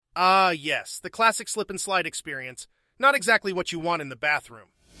Ah, yes, the classic slip and slide experience. Not exactly what you want in the bathroom.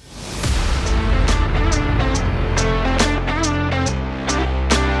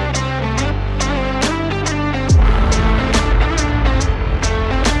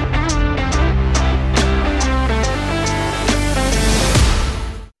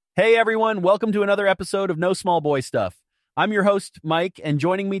 Hey everyone, welcome to another episode of No Small Boy Stuff. I'm your host, Mike, and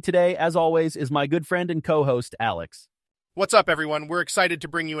joining me today, as always, is my good friend and co-host, Alex. What's up, everyone? We're excited to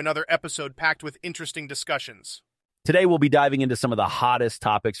bring you another episode packed with interesting discussions. Today we'll be diving into some of the hottest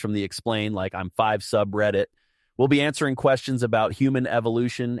topics from the explainlikeimfive subreddit. We'll be answering questions about human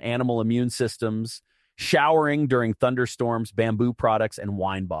evolution, animal immune systems, showering during thunderstorms, bamboo products, and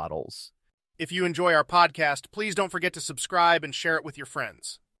wine bottles. If you enjoy our podcast, please don't forget to subscribe and share it with your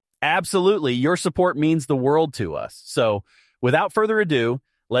friends. Absolutely. Your support means the world to us. So, without further ado,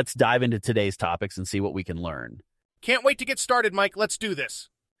 let's dive into today's topics and see what we can learn. Can't wait to get started, Mike. Let's do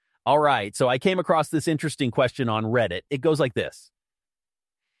this. All right. So, I came across this interesting question on Reddit. It goes like this.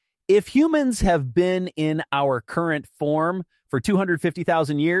 If humans have been in our current form for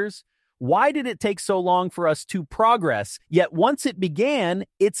 250,000 years, why did it take so long for us to progress? Yet once it began,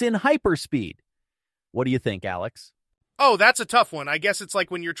 it's in hyperspeed. What do you think, Alex? Oh, that's a tough one. I guess it's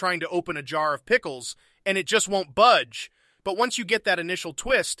like when you're trying to open a jar of pickles and it just won't budge. But once you get that initial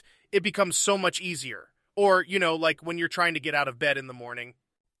twist, it becomes so much easier. Or, like when you're trying to get out of bed in the morning.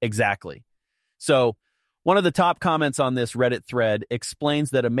 Exactly. So, one of the top comments on this Reddit thread explains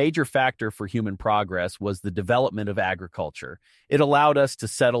that a major factor for human progress was the development of agriculture. It allowed us to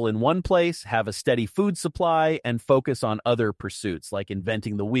settle in one place, have a steady food supply, and focus on other pursuits like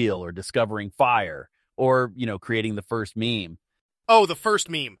inventing the wheel or discovering fire. Or, creating the first meme. Oh, the first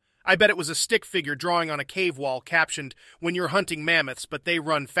meme. I bet it was a stick figure drawing on a cave wall captioned, "When you're hunting mammoths, but they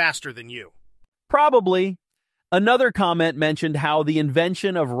run faster than you." Probably. Another comment mentioned how the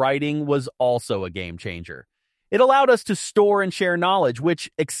invention of writing was also a game changer. It allowed us to store and share knowledge,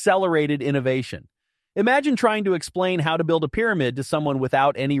 which accelerated innovation. Imagine trying to explain how to build a pyramid to someone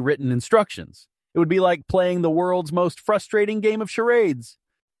without any written instructions. It would be like playing the world's most frustrating game of charades.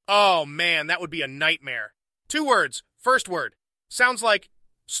 Oh, man, that would be a nightmare. 2 words. First word. Sounds like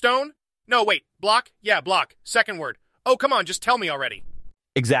stone? No, wait. Block? Yeah, block. Second word. Oh, come on, just tell me already.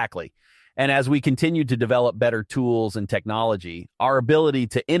 Exactly. And as we continued to develop better tools and technology, our ability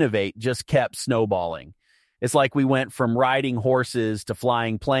to innovate just kept snowballing. It's like we went from riding horses to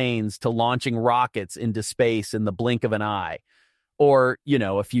flying planes to launching rockets into space in the blink of an eye. Or,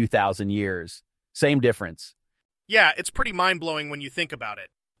 a few thousand years. Same difference. Yeah, it's pretty mind-blowing when you think about it.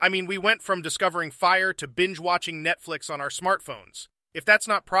 I mean, we went from discovering fire to binge-watching Netflix on our smartphones. If that's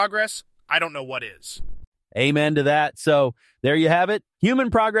not progress, I don't know what is. Amen to that. So, there you have it. Human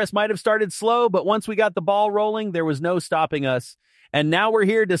progress might have started slow, but once we got the ball rolling, there was no stopping us. And now we're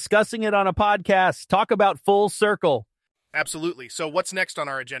here discussing it on a podcast. Talk about full circle. Absolutely. So what's next on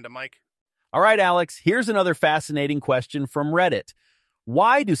our agenda, Mike? All right, Alex, here's another fascinating question from Reddit.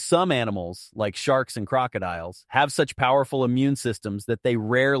 Why do some animals, like sharks and crocodiles, have such powerful immune systems that they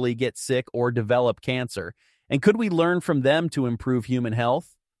rarely get sick or develop cancer? And could we learn from them to improve human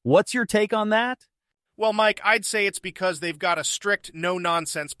health? What's your take on that? Well, Mike, I'd say it's because they've got a strict,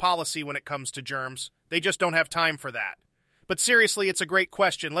 no-nonsense policy when it comes to germs. They just don't have time for that. But seriously, it's a great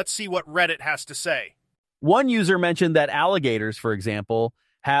question. Let's see what Reddit has to say. One user mentioned that alligators, for example,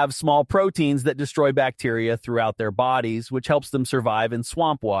 have small proteins that destroy bacteria throughout their bodies, which helps them survive in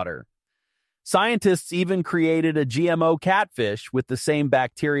swamp water. Scientists even created a GMO catfish with the same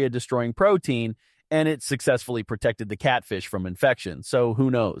bacteria-destroying protein, and it successfully protected the catfish from infection. So who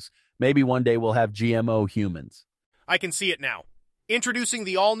knows? Maybe one day we'll have GMO humans. I can see it now. Introducing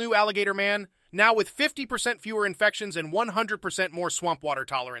the all-new Alligator Man, now with 50% fewer infections and 100% more swamp water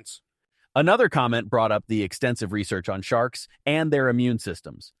tolerance. Another comment brought up the extensive research on sharks and their immune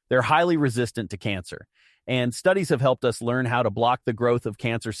systems. They're highly resistant to cancer, and studies have helped us learn how to block the growth of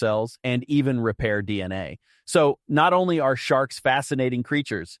cancer cells and even repair DNA. So not only are sharks fascinating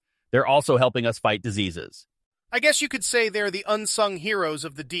creatures, they're also helping us fight diseases. I guess you could say they're the unsung heroes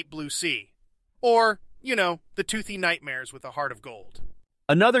of the deep blue sea. Or, the toothy nightmares with a heart of gold.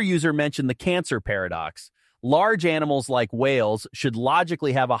 Another user mentioned the cancer paradox. Large animals like whales should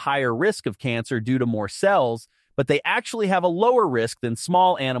logically have a higher risk of cancer due to more cells, but they actually have a lower risk than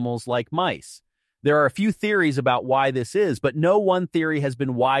small animals like mice. There are a few theories about why this is, but no one theory has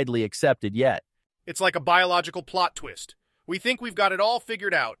been widely accepted yet. It's like a biological plot twist. We think we've got it all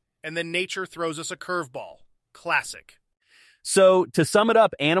figured out, and then nature throws us a curveball. Classic. So, to sum it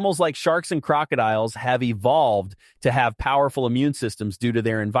up, animals like sharks and crocodiles have evolved to have powerful immune systems due to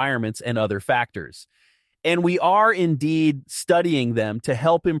their environments and other factors. And we are indeed studying them to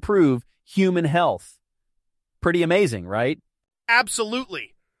help improve human health. Pretty amazing, right?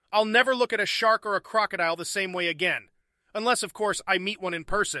 Absolutely. I'll never look at a shark or a crocodile the same way again. Unless, of course, I meet one in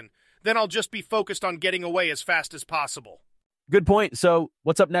person. Then I'll just be focused on getting away as fast as possible. Good point. So,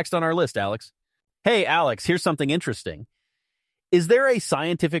 what's up next on our list, Alex? Hey, Alex, here's something interesting. Is there a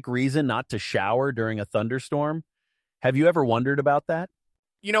scientific reason not to shower during a thunderstorm? Have you ever wondered about that?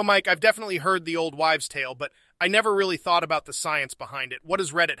 You know, Mike, I've definitely heard the old wives' tale, but I never really thought about the science behind it. What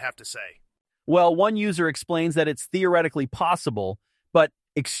does Reddit have to say? Well, one user explains that it's theoretically possible, but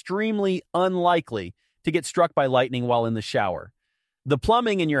extremely unlikely to get struck by lightning while in the shower. The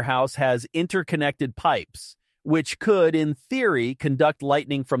plumbing in your house has interconnected pipes, which could, in theory, conduct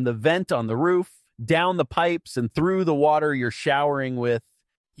lightning from the vent on the roof, down the pipes, and through the water you're showering with.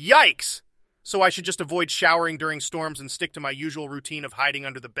 Yikes! So I should just avoid showering during storms and stick to my usual routine of hiding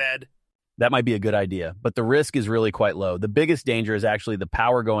under the bed? That might be a good idea, but the risk is really quite low. The biggest danger is actually the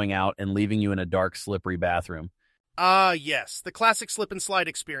power going out and leaving you in a dark, slippery bathroom. Yes, the classic slip and slide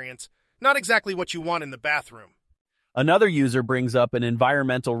experience. Not exactly what you want in the bathroom. Another user brings up an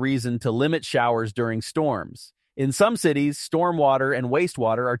environmental reason to limit showers during storms. In some cities, stormwater and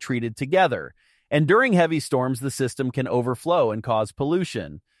wastewater are treated together, and during heavy storms, the system can overflow and cause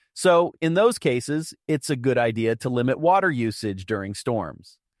pollution. So, in those cases, it's a good idea to limit water usage during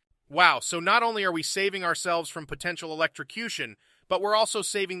storms. Wow, so not only are we saving ourselves from potential electrocution, but we're also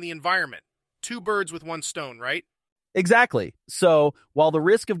saving the environment. Two birds with one stone, right? Exactly. So, while the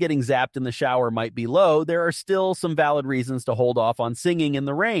risk of getting zapped in the shower might be low, there are still some valid reasons to hold off on singing in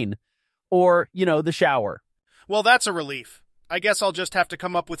the rain. Or, the shower. Well, that's a relief. I guess I'll just have to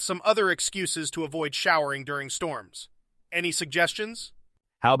come up with some other excuses to avoid showering during storms. Any suggestions?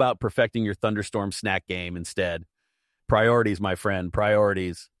 How about perfecting your thunderstorm snack game instead? Priorities, my friend,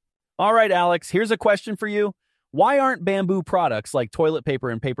 priorities. All right, Alex, here's a question for you. Why aren't bamboo products like toilet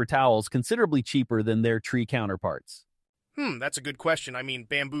paper and paper towels considerably cheaper than their tree counterparts? That's a good question. I mean,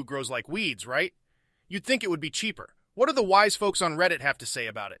 bamboo grows like weeds, right? You'd think it would be cheaper. What do the wise folks on Reddit have to say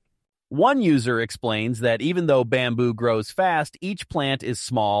about it? One user explains that even though bamboo grows fast, each plant is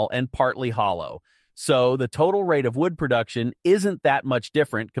small and partly hollow. So the total rate of wood production isn't that much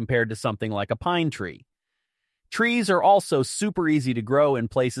different compared to something like a pine tree. Trees are also super easy to grow in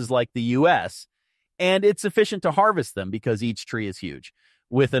places like the US, and it's efficient to harvest them because each tree is huge.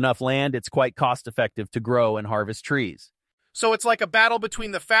 With enough land, it's quite cost-effective to grow and harvest trees. So it's like a battle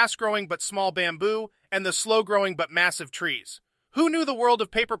between the fast-growing but small bamboo and the slow-growing but massive trees. Who knew the world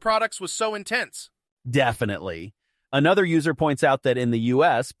of paper products was so intense? Definitely. Another user points out that in the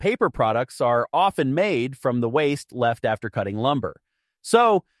US, paper products are often made from the waste left after cutting lumber.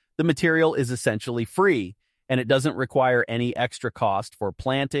 So the material is essentially free, and it doesn't require any extra cost for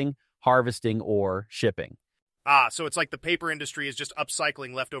planting, harvesting, or shipping. So it's like the paper industry is just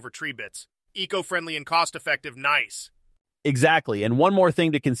upcycling leftover tree bits. Eco-friendly and cost-effective, nice. Exactly. And one more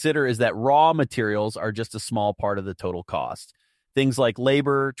thing to consider is that raw materials are just a small part of the total cost. Things like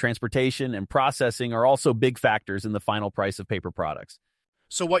labor, transportation, and processing are also big factors in the final price of paper products.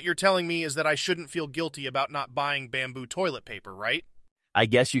 So what you're telling me is that I shouldn't feel guilty about not buying bamboo toilet paper, right? I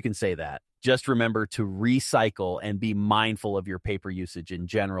guess you can say that. Just remember to recycle and be mindful of your paper usage in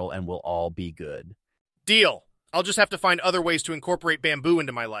general, and we'll all be good. Deal. I'll just have to find other ways to incorporate bamboo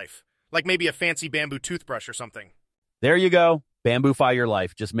into my life. Like maybe a fancy bamboo toothbrush or something. There you go. Bamboofy your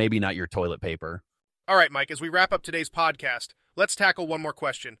life, just maybe not your toilet paper. All right, Mike, as we wrap up today's podcast, let's tackle one more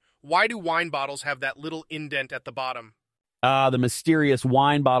question. Why do wine bottles have that little indent at the bottom? The mysterious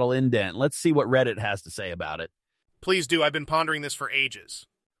wine bottle indent. Let's see what Reddit has to say about it. Please do. I've been pondering this for ages.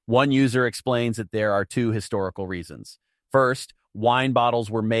 One user explains that there are two historical reasons. First, wine bottles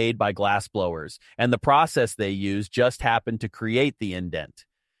were made by glass blowers, and the process they used just happened to create the indent.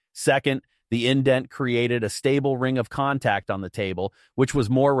 Second, the indent created a stable ring of contact on the table, which was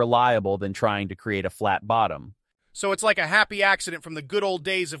more reliable than trying to create a flat bottom. So it's like a happy accident from the good old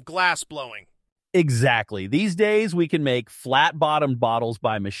days of glass blowing. Exactly. These days, we can make flat-bottomed bottles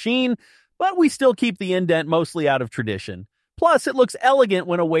by machine, but we still keep the indent mostly out of tradition. Plus, it looks elegant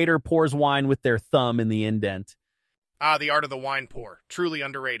when a waiter pours wine with their thumb in the indent. The art of the wine pour. Truly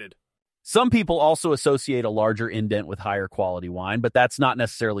underrated. Some people also associate a larger indent with higher quality wine, but that's not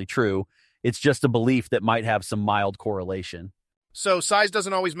necessarily true. It's just a belief that might have some mild correlation. So size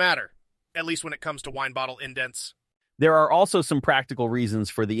doesn't always matter, at least when it comes to wine bottle indents. There are also some practical reasons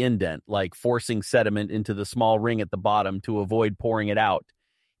for the indent, like forcing sediment into the small ring at the bottom to avoid pouring it out,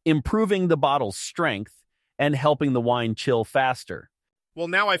 improving the bottle's strength, and helping the wine chill faster. Well,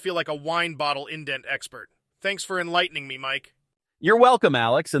 now I feel like a wine bottle indent expert. Thanks for enlightening me, Mike. You're welcome,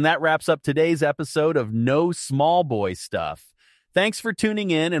 Alex, and that wraps up today's episode of No Small Boy Stuff. Thanks for tuning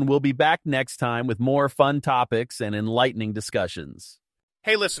in, and we'll be back next time with more fun topics and enlightening discussions.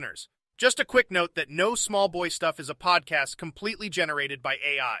 Hey listeners, just a quick note that No Small Boy Stuff is a podcast completely generated by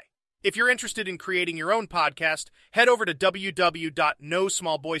AI. If you're interested in creating your own podcast, head over to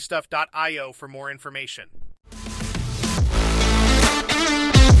www.nosmallboystuff.io for more information.